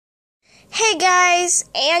Hey guys,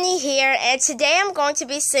 Annie here, and today I'm going to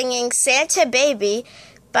be singing Santa Baby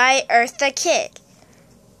by Eartha Kitt.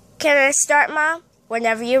 Can I start, Mom?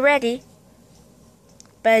 Whenever you're ready.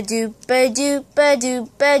 Ba-doo, ba-doo, ba-doo,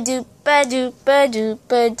 ba-doo, ba-doo, ba-doo,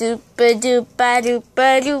 ba-doo, ba-doo, ba-doo,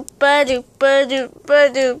 ba-doo, ba-doo, ba-doo,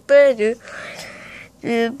 ba-doo,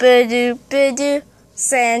 ba-doo, ba-doo, ba-doo.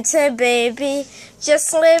 Santa Baby, just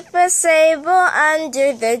slip a sable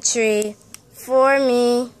under the tree for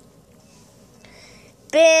me.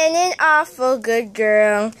 Been an awful good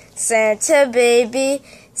girl, Santa Baby,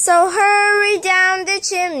 so hurry down the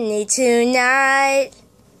chimney tonight.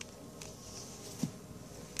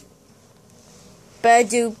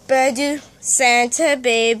 Ba-doo, ba-doo, Santa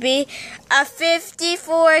Baby, a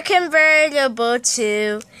 54 convertible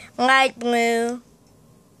to light blue.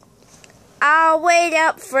 I'll wait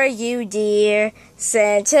up for you, dear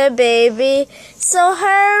Santa Baby, so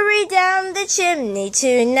hurry down the chimney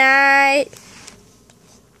tonight.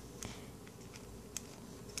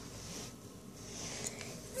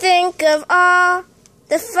 Think of all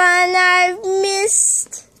the fun I've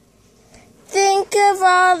missed. Think of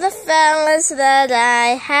all the fellas that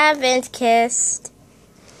I haven't kissed.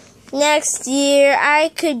 Next year I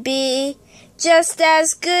could be just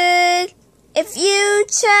as good if you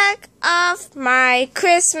check off my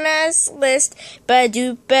Christmas list.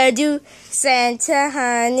 Ba-doo, ba-doo, Santa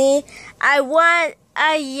honey, I want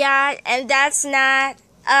a yacht, and that's not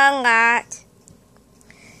a lot.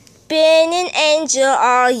 Been an angel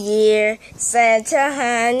all year, Santa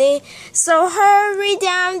honey, so hurry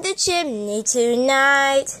down the chimney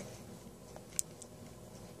tonight.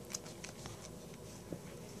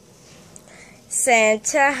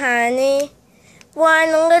 Santa honey,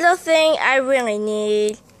 one little thing I really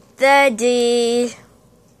need, the deed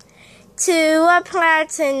to a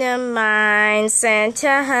platinum mine,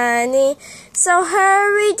 Santa honey, so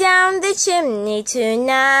hurry down the chimney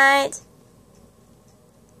tonight.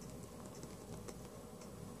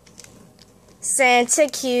 Santa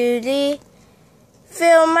cutie,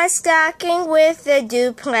 fill my stocking with a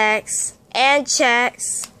duplex and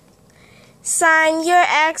checks. Sign your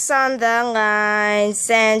X on the line,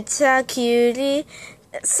 Santa cutie,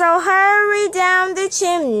 so hurry down the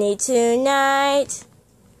chimney tonight.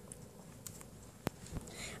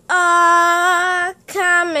 Ah,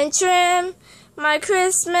 come and trim my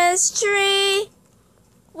Christmas tree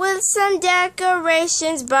with some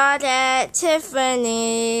decorations bought at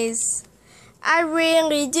Tiffany's. I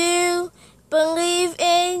really do believe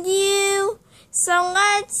in you, so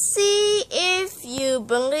let's see if you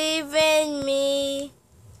believe in me.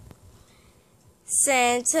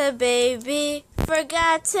 Santa Baby,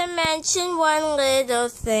 forgot to mention one little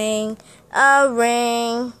thing, a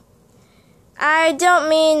ring. I don't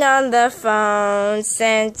mean on the phone,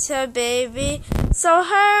 Santa Baby, so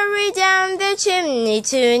hurry down the chimney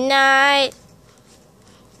tonight.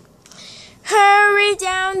 Hurry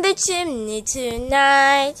down the chimney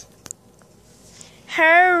tonight.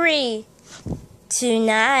 Hurry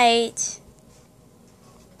tonight.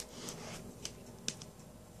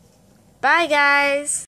 Bye, guys.